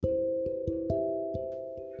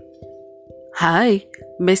Hi,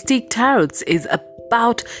 Mystic Tarots is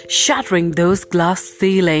about shattering those glass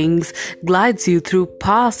ceilings, glides you through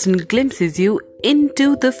past and glimpses you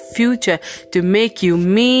into the future to make you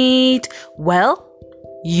meet, well,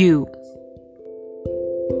 you.